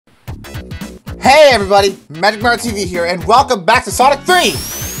Hey everybody, Magic Mario TV here, and welcome back to Sonic 3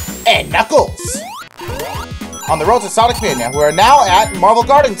 and Knuckles! On the road to Sonic Mania, we are now at Marble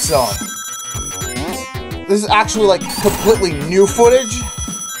Garden Zone. This is actually like completely new footage.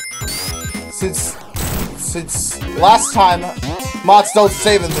 Since last time, mods don't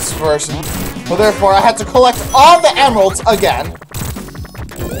save in this version. So therefore I had to collect all the emeralds again.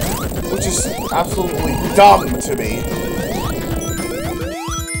 Which is absolutely dumb to me.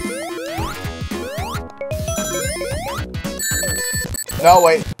 No,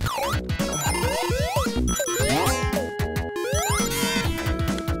 wait.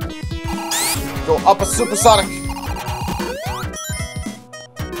 Go up a supersonic.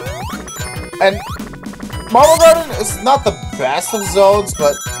 And Marble Garden is not the best of zones,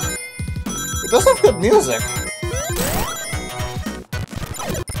 but it does have good music.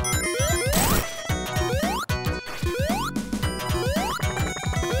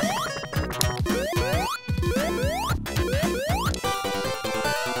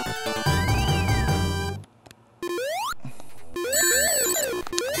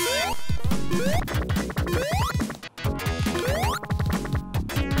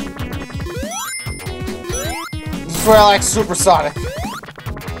 This is where I like supersonic.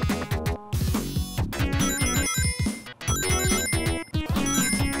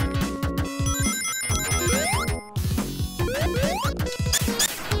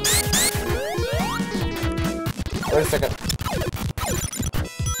 Wait a second.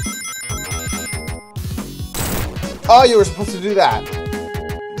 Oh, you were supposed to do that.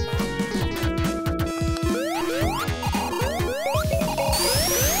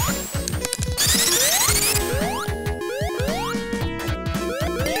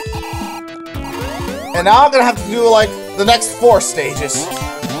 And now I'm gonna have to do like the next 4 stages.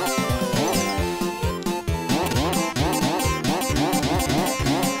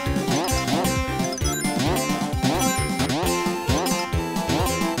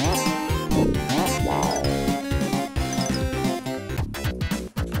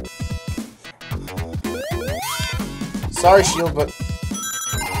 Sorry, Shield, but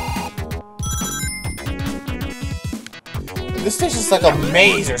this stage is like a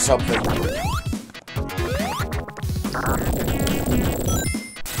maze or something.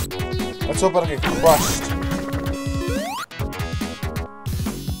 Let's hope I don't get crushed.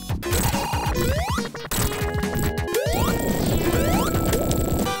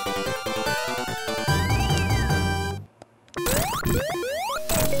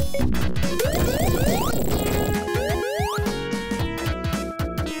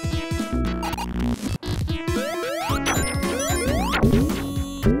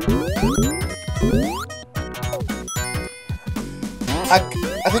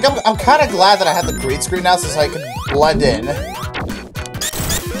 I think I'm kind of glad that I have the green screen now since I can blend in.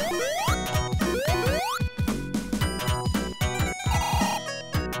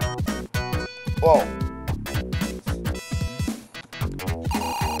 Whoa.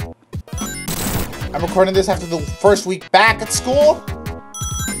 I'm recording this after the first week back at school.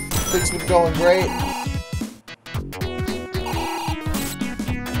 Things have been going great.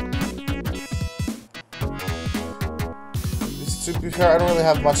 To be fair, I don't really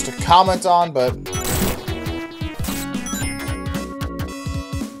have much to comment on, but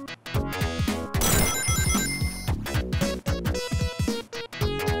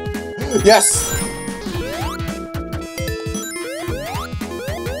yes!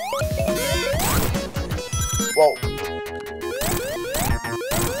 Whoa.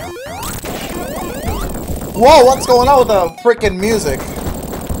 Whoa, what's going on with the freaking music?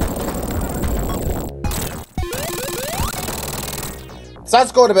 So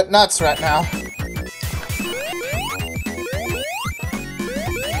that's going a bit nuts right now.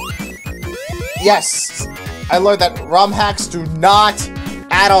 Yes, I learned that ROM hacks do not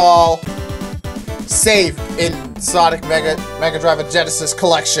at all save in Sonic Mega Drive and Genesis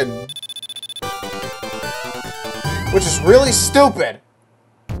collection. Which is really stupid.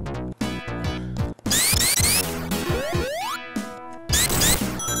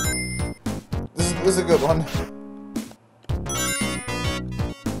 This is a good one.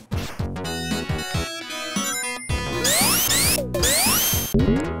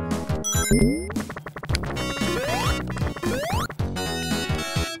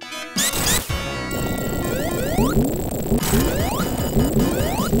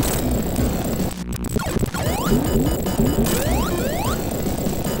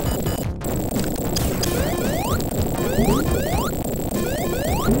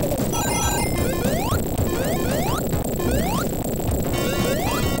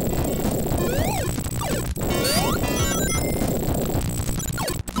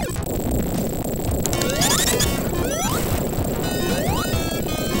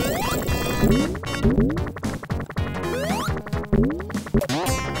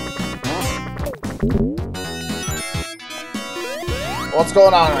 What's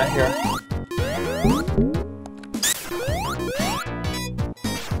going on right here?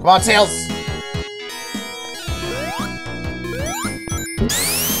 Come on, Tails!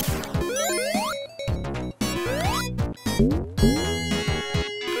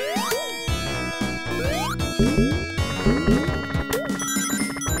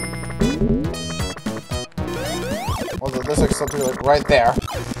 Well, there's like something like right there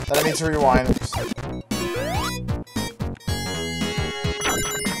that I need to rewind.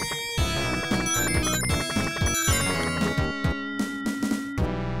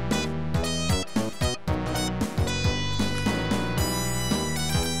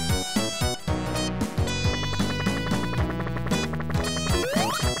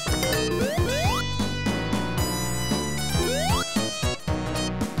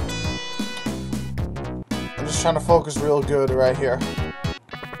 Trying to focus real good right here.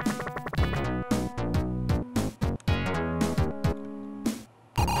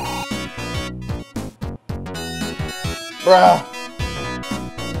 Bruh.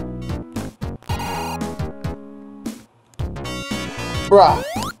 Bruh.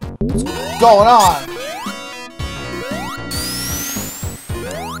 What's going on?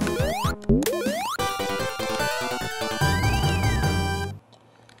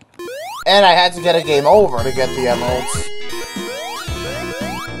 And I had to get a game over to get the emeralds.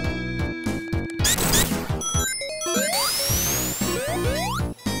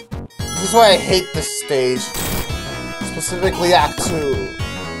 This is why I hate this stage. Specifically Act 2.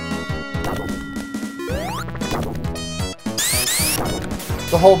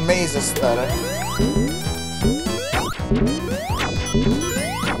 The whole maze aesthetic.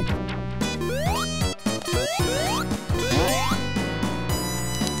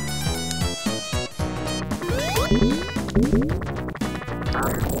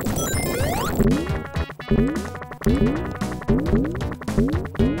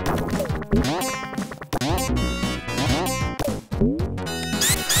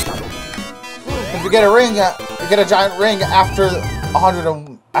 If you get a ring, you get a giant ring after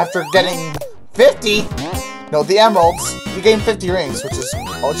 100. After getting 50, no, the emeralds, you gain 50 rings, which is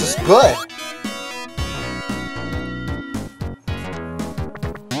good.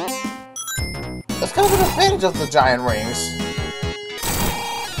 That's kind of an advantage of the giant rings.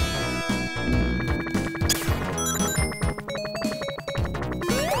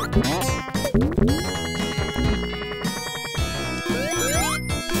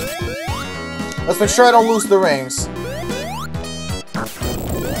 Let's make sure I don't lose the rings.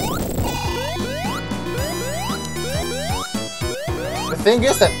 The thing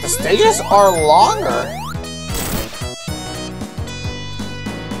is that the stages are longer.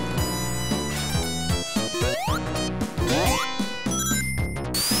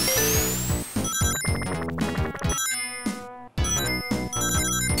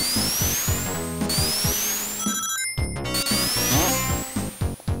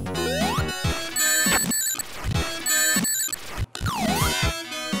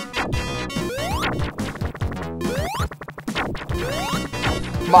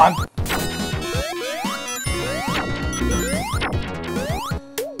 Come on.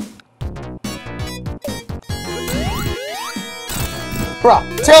 Bruh,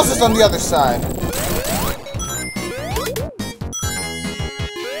 Tails is on the other side.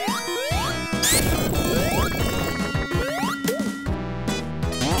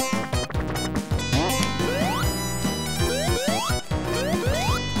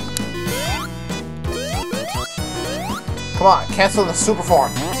 Come on, cancel the super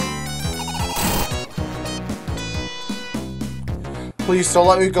form. Please don't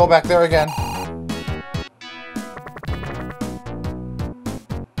let me go back there again.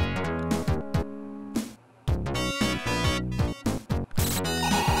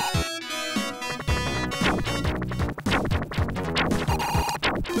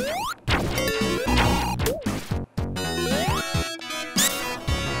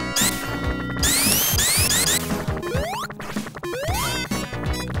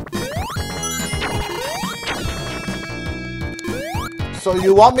 So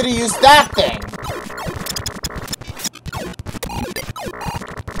you want me to use that thing?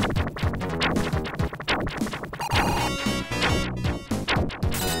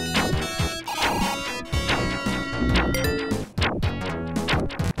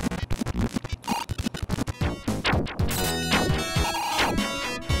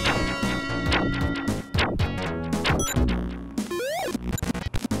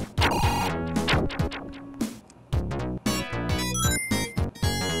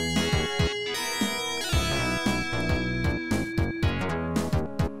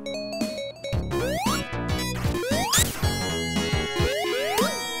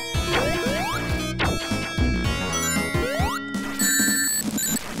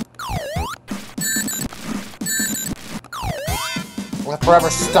 forever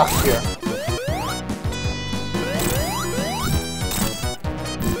stuck here.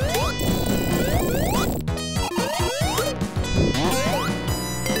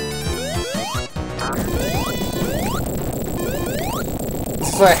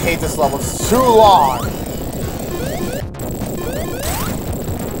 This is why I hate this level. It's too long.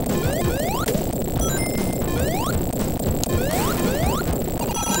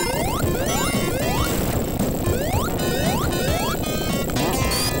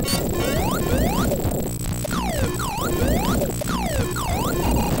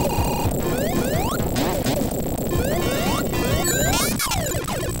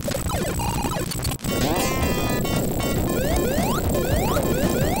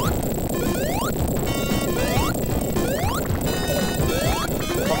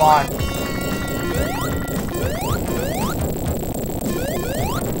 Come on.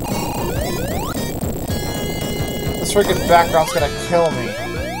 This freaking background's gonna kill me.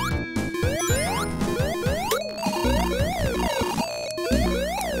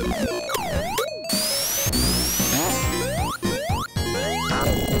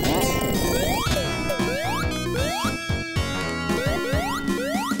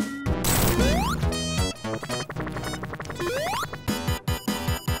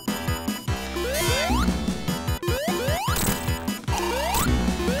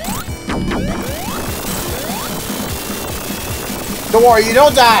 Don't worry, you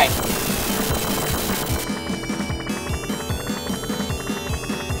don't die!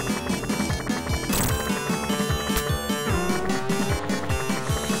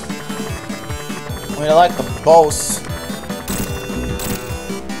 I mean, I like the boss.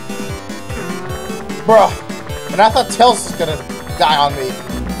 Bro, and I thought Tails was gonna die on me.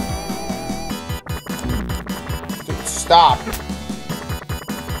 Dude, stop.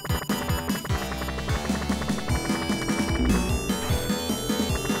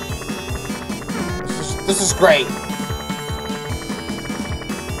 This is great.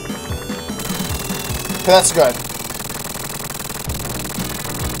 Okay, that's good.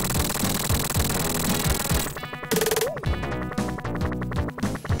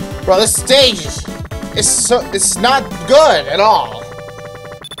 Bro, this stage it's not good at all.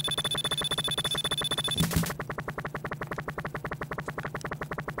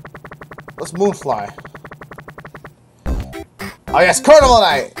 Let's Moonfly. Oh yes, Carnival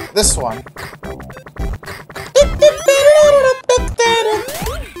Night! This one.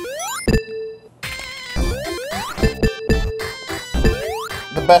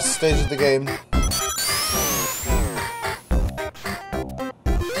 The best stage of the game.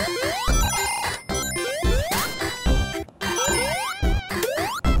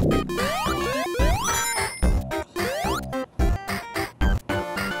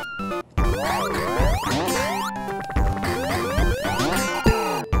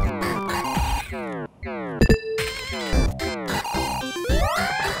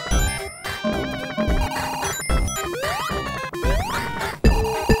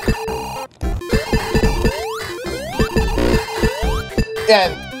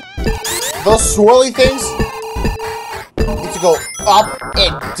 And those swirly things need to go up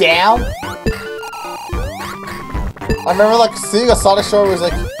and down. I remember like seeing a Sonic show where it was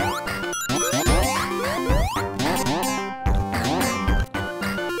like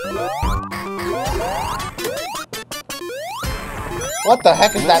what the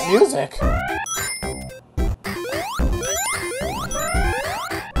heck is that music?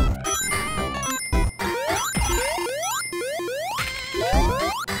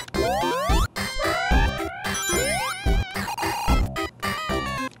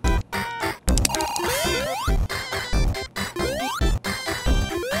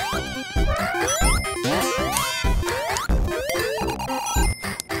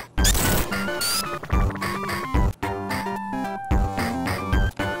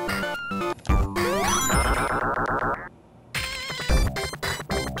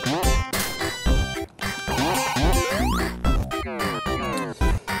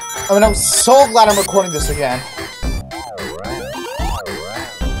 I mean, I'm so glad I'm recording this again.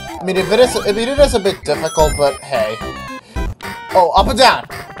 I mean, it is a bit difficult, but hey. Oh, up and down.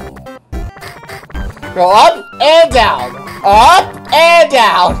 Go up and down. Up and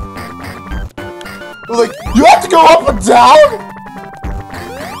down. Like, you have to go up and down?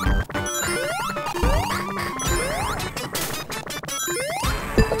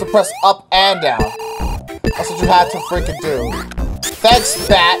 You have to press up and down. That's what you had to freaking do. Thanks,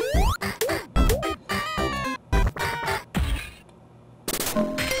 Bat.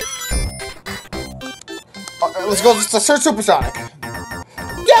 Let's go to Sir Supersonic.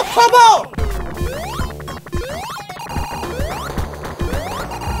 Yeah, come on!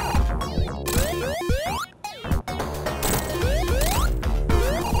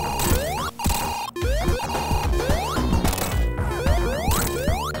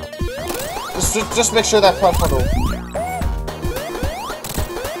 Just make sure that platform will...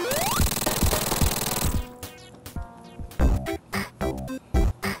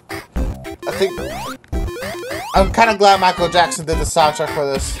 I think... I'm kind of glad Michael Jackson did the soundtrack for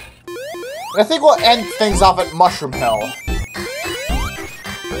this. And I think we'll end things off at Mushroom Hill.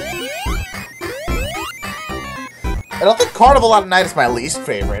 I don't think Carnival at Night is my least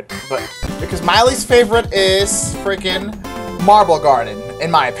favorite, but because my least favorite is freaking Marble Garden,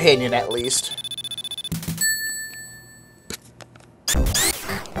 in my opinion at least.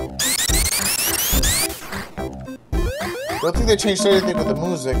 I don't think they changed anything with the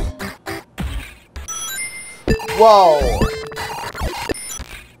music. Whoa!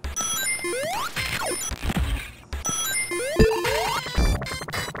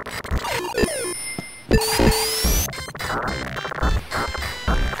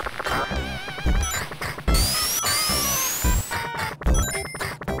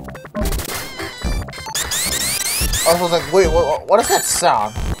 I was like, wait, what is that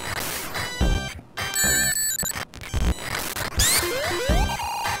sound?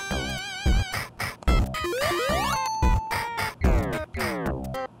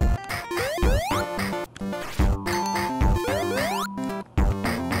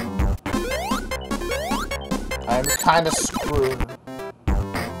 I'm kinda screwed.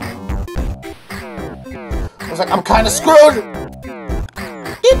 I was like, I'm kinda screwed!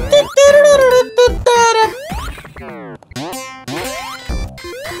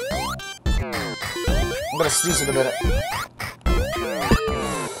 I'm gonna sneeze in a minute.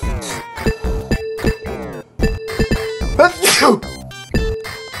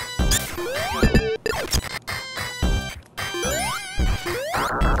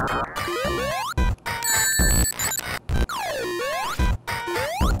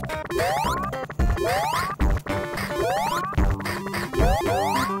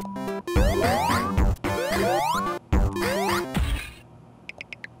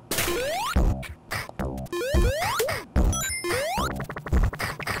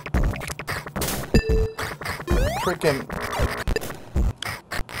 Freaking...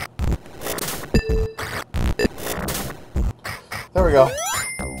 There we go.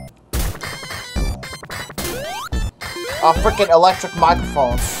 Oh, freaking electric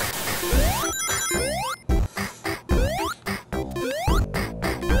microphones.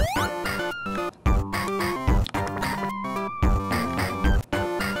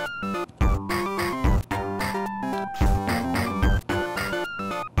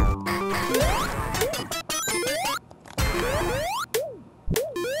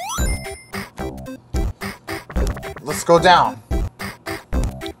 Let's go down.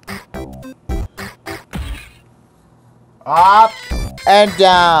 Up and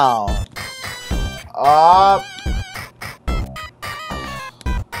down. Up.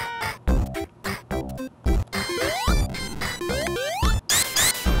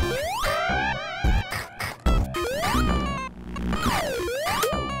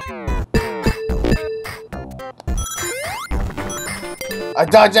 I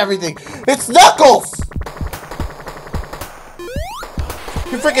dodge everything. It's Knuckles!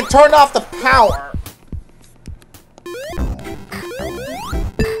 You freaking turned off the power!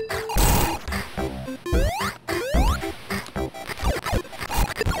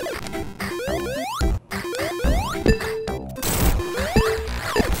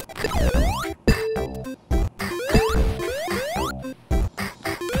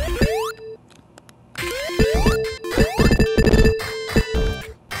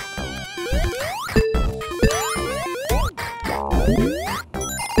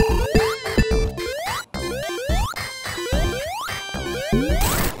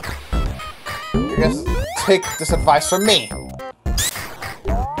 Take this advice from me.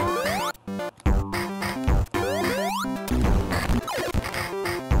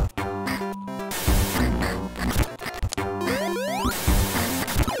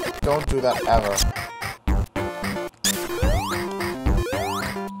 Don't do that ever.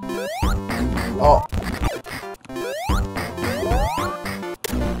 Oh.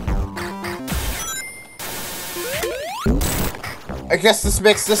 I guess this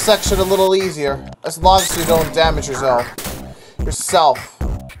makes this section a little easier, as long as you don't damage yourself.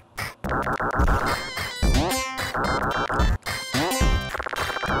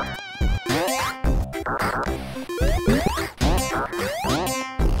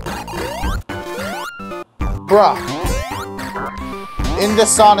 Bruh. Into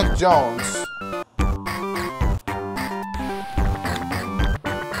Sonic Jones.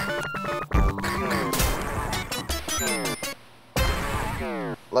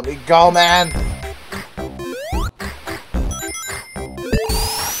 Let me go, man!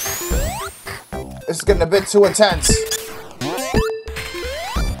 This is getting a bit too intense.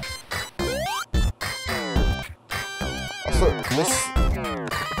 Also, this...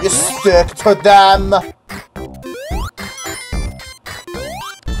 You stick to them!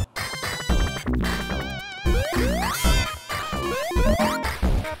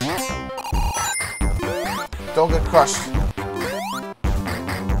 Don't get crushed.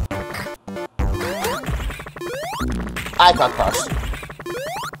 I got crushed.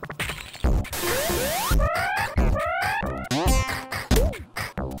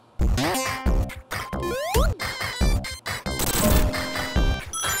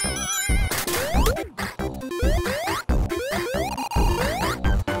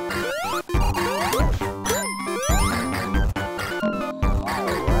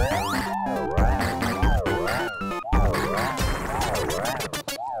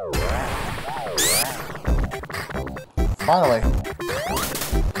 Finally.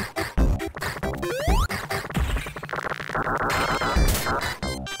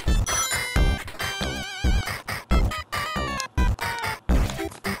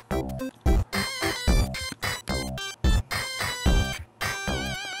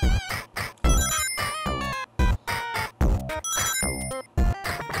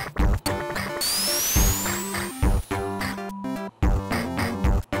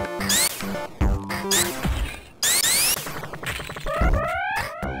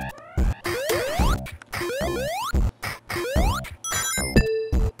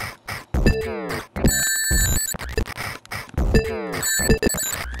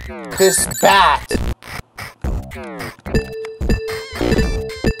 This bat!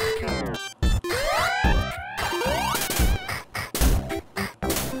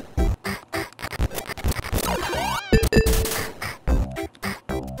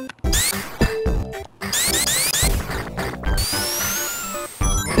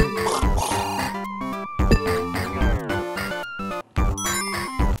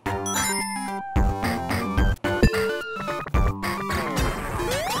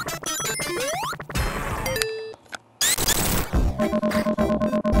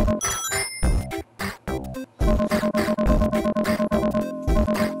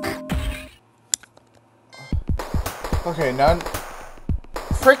 Okay, none.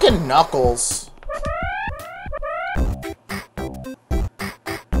 Freaking Knuckles.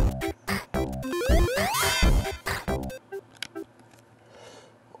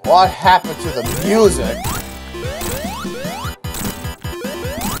 What happened to the music?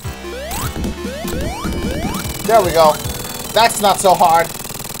 There we go. That's not so hard.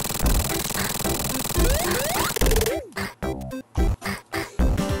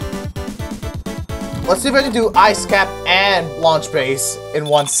 Let's see if I can do Ice Cap and Launch Base in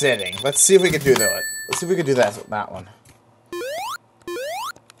one sitting. Let's see if we can do that. Let's see if we can do that one.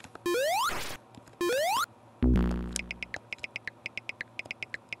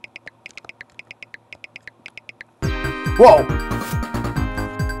 Whoa!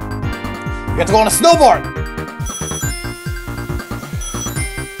 You have to go on a snowboard!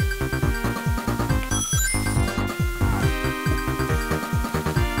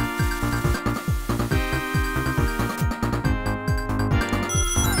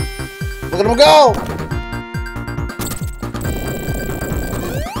 Look at him go!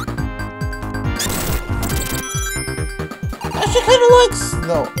 Actually kind of like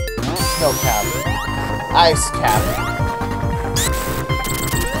snow cap. Ice cap.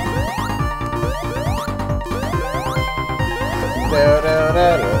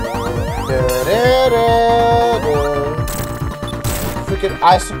 Freaking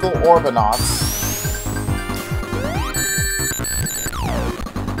icicle Orbinauts.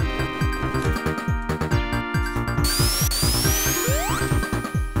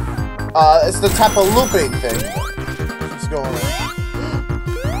 It's the type of looping thing. Keeps going.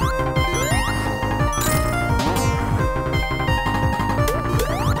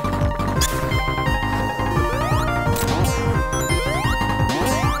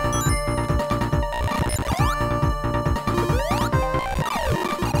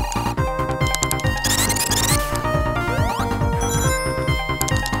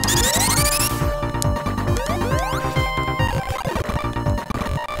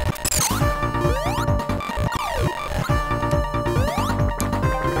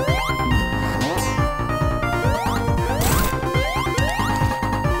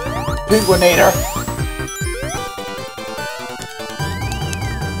 Penguinator.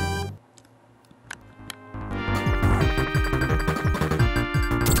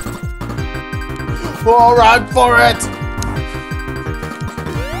 Oh, run for it!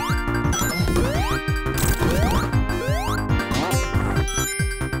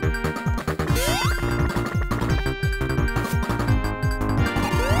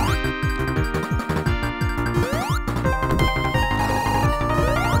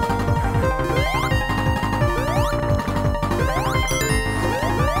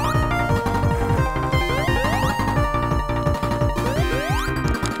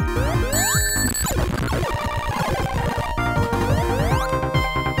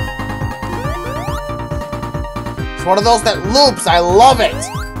 It's one of those that loops. I love it.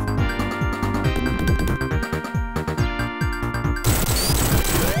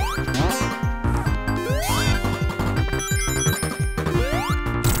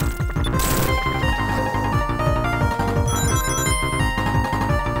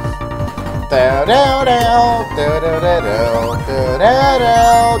 Do do do do do do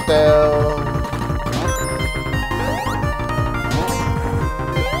do do.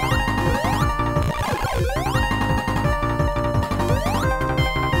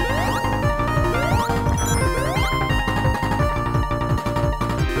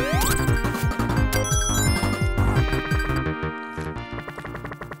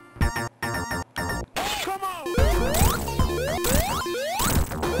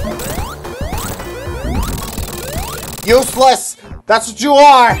 Useless! That's what you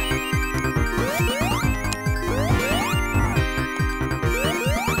are!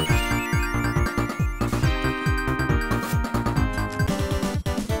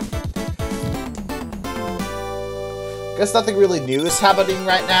 Guess nothing really new is happening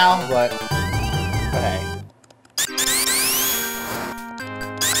right now, but hey.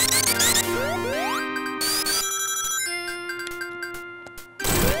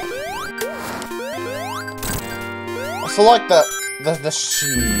 Select the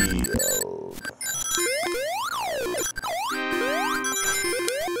shield.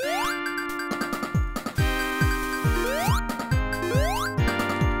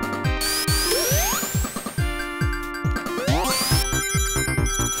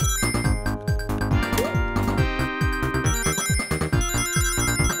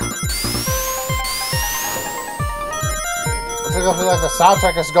 I feel like the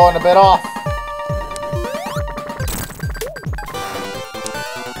soundtrack is going a bit off.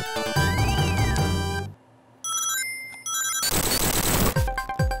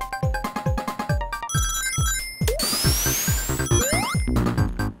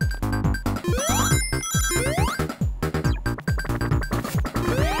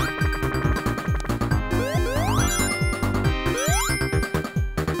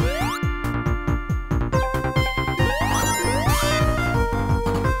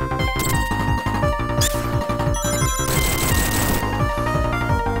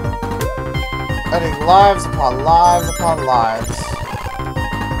 Adding lives upon lives upon lives.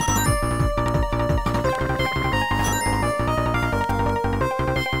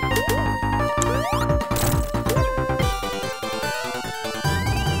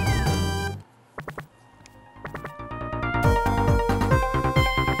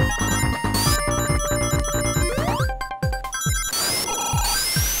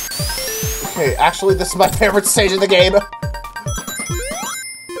 Okay, actually, this is my favorite stage of the game.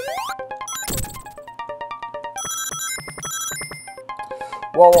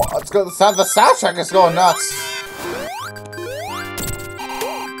 Whoa, let's go. The soundtrack is going nuts.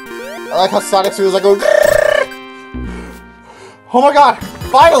 I like how Sonic 2 is like, oh my god!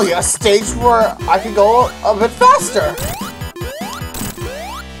 Finally, a stage where I can go a bit faster.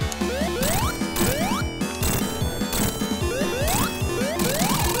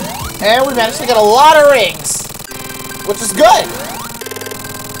 And we managed to get a lot of rings, which is good.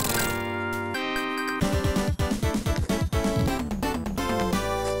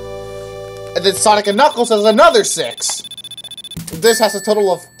 And then Sonic and Knuckles has another 6. This has a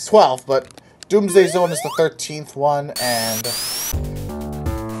total of 12, but Doomsday Zone is the 13th one, and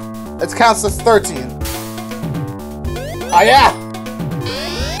it counts as 13. Oh yeah!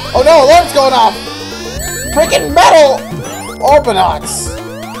 Oh no, alarm's going off! Freaking metal Orbinauts!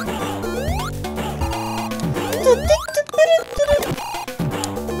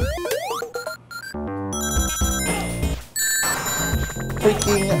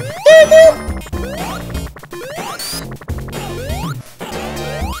 Freaking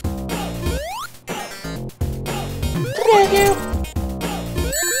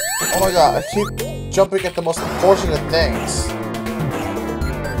oh my god, I keep jumping at the most unfortunate things.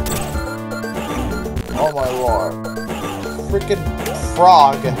 Oh my lord. Freaking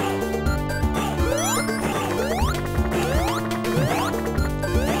frog.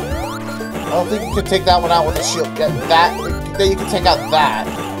 I don't think you can take that one out with a shield. Get that. Then you can take out that.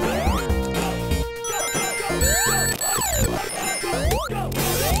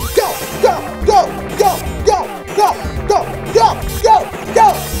 Go! Go! Go! Go! Go! Go! Go! Go! Go! Go!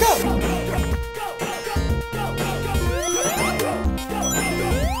 Go!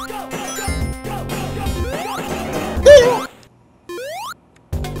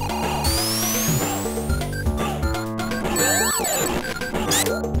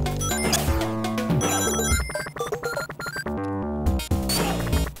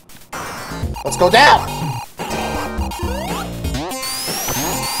 Let's go down!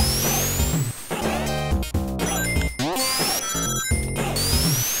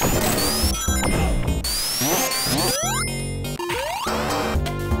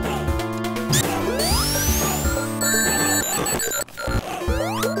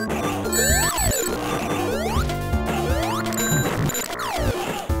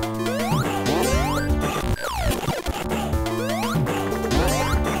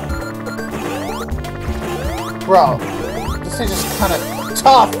 Bro, this thing is kind of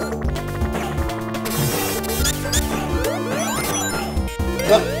tough.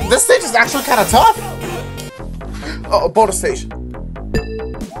 This stage is actually kind of tough. Oh, a bonus stage.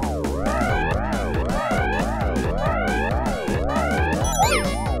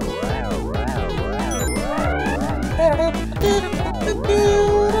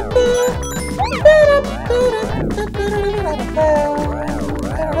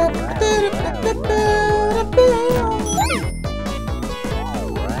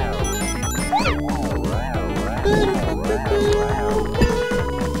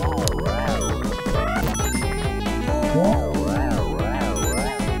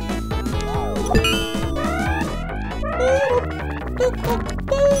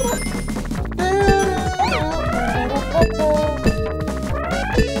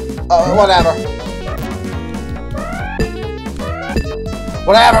 Whatever.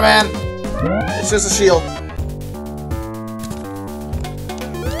 Whatever, man. It's just a shield.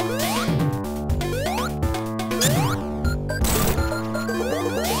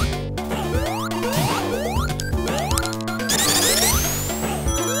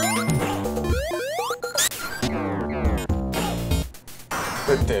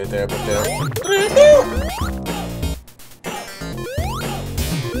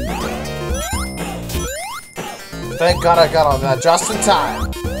 Thank God I got on that just in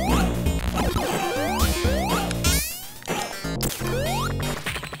time.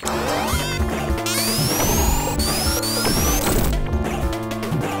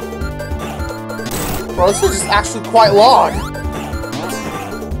 Bro, this is actually quite long.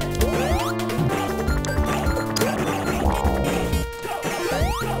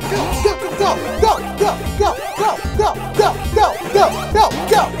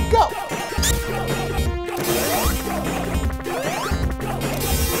 Go!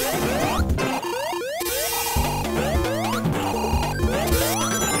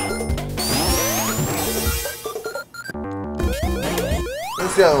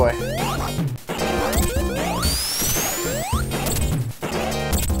 It's the other way.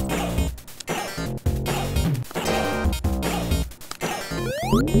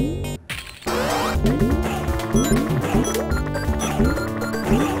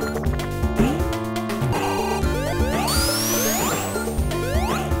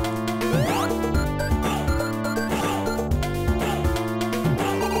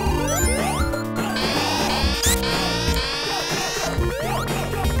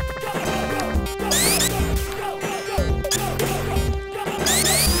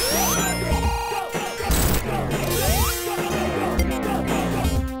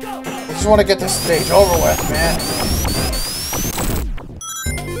 I just want to get this stage over with, man.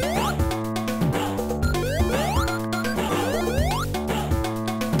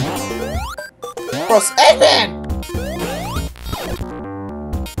 Press Eggman!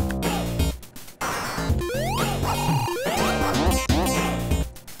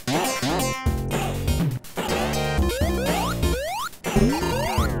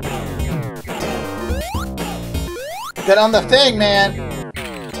 Get on the thing, man.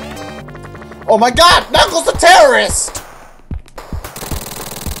 Oh my God! Knuckles the terrorist!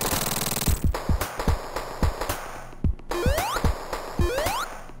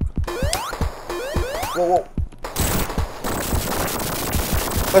 Whoa.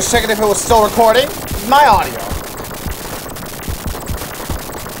 Let's check it if it was still recording. My audio.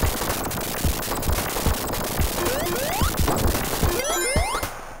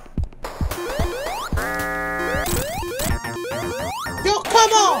 Yo,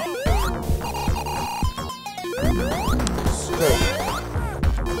 come on!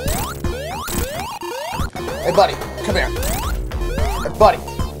 Hey, buddy, come here. Hey, buddy,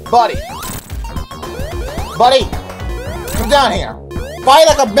 come down here. Fight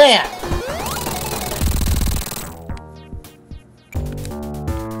like a man.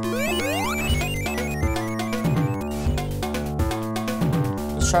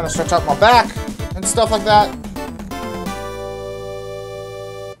 Just trying to stretch out my back and stuff like that.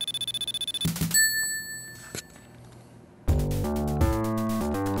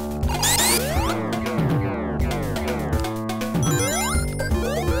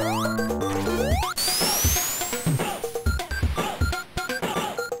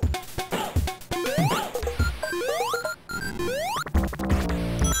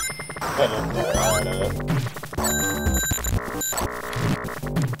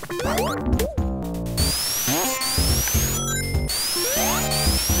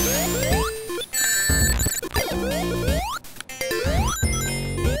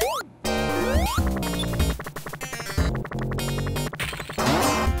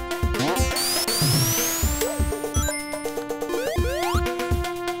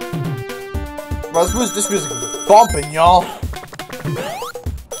 Bro, this music is bumping, y'all.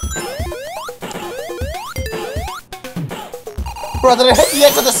 Bro, did I hit the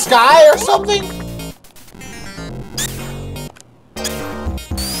edge of the sky or something?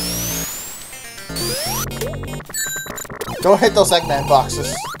 Don't hit those Eggman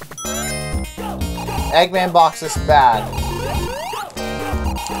boxes. Eggman box is bad.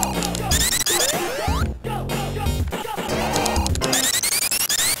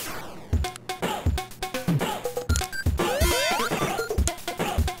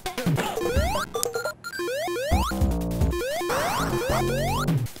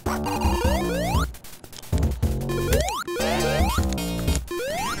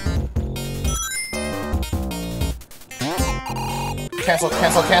 Cancel,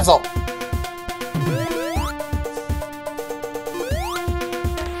 cancel, cancel.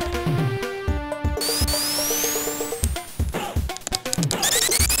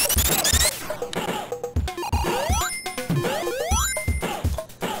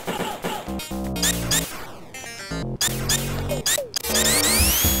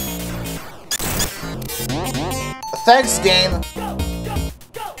 Thanks, game.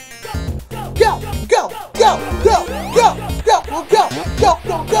 Go, go, go, go, go, go, go, go, go,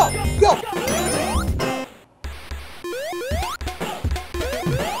 go, go, go.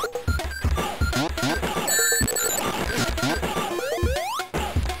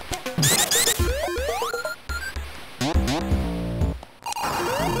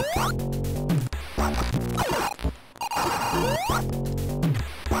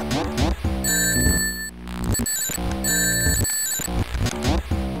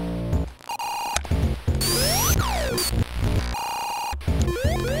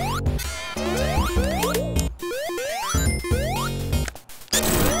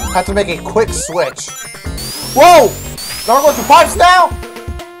 Have to make a quick switch. Whoa! Now we're going through pipes now?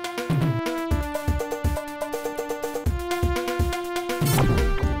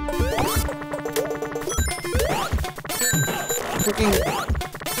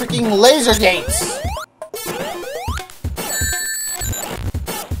 Freaking laser gates!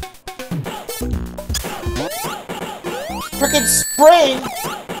 Freaking spring!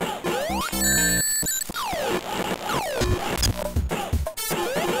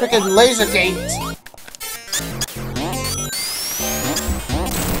 Freaking laser gate!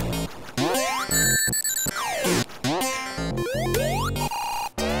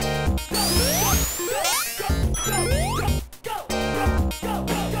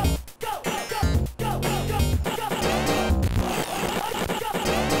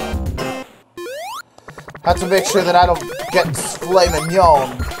 Have to make sure that I don't get flaming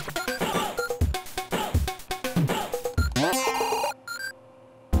yawn.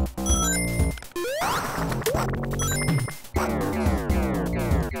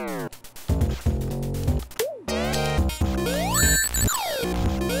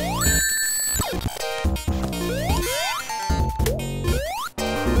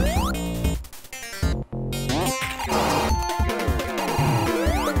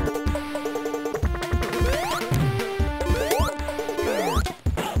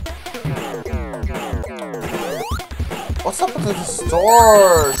 What's up with the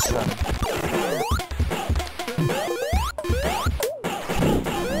distortion?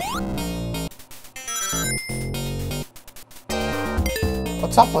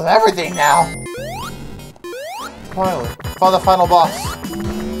 What's up with everything now? Finally, found the final boss.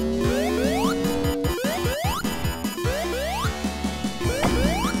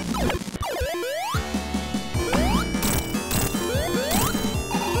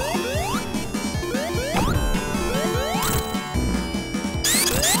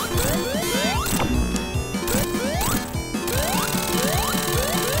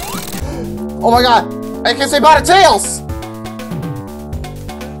 Oh my god! I can say bye to Tails!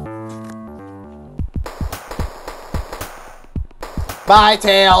 Bye,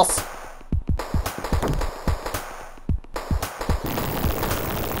 Tails!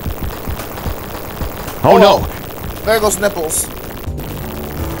 Oh no! There goes Nipples.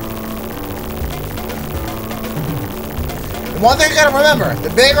 One thing you gotta remember,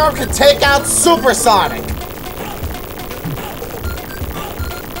 the big arm can take out Supersonic.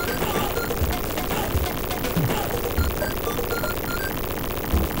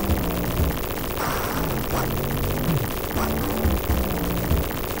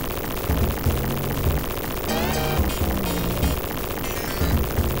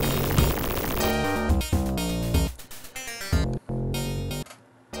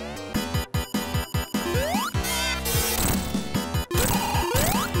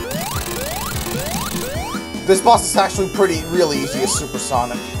 This boss is actually really easy as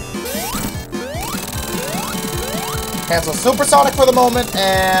Supersonic. Cancel Supersonic for the moment,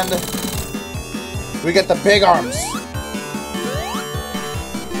 and we get the big arms.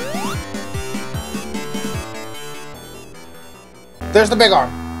 There's the big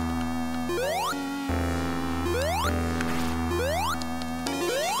arm.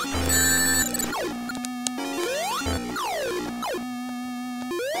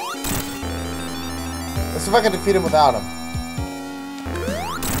 Let's see if I can defeat him without him.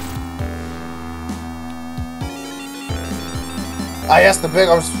 Ah, yes, the big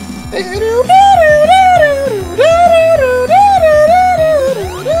arms.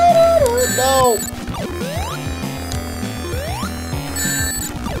 No.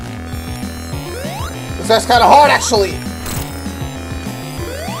 This guy's kind of hard, actually.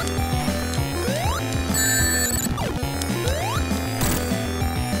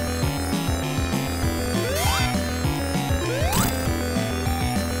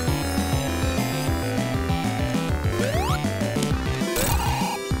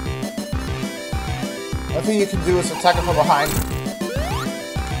 I think you can do is attack him from behind.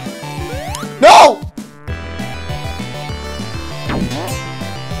 No!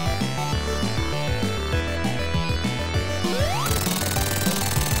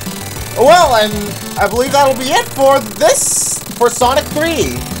 Well, and I believe that'll be it for Sonic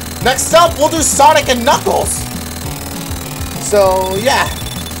 3. Next up, we'll do Sonic and Knuckles. So, yeah.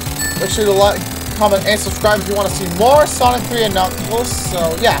 Make sure to like, comment, and subscribe if you want to see more Sonic 3 and Knuckles.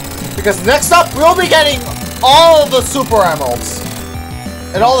 So, yeah. Because next up, we'll be getting all the Super Emeralds.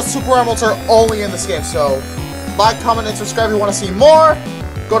 And all the Super Emeralds are only in this game. So, like, comment, and subscribe if you want to see more.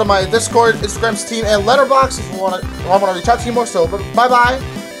 Go to my Discord, Instagram, Steam, and Letterboxd if you want to reach out to me more. So, bye-bye.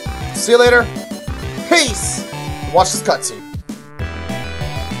 See you later. Peace. Watch this cutscene.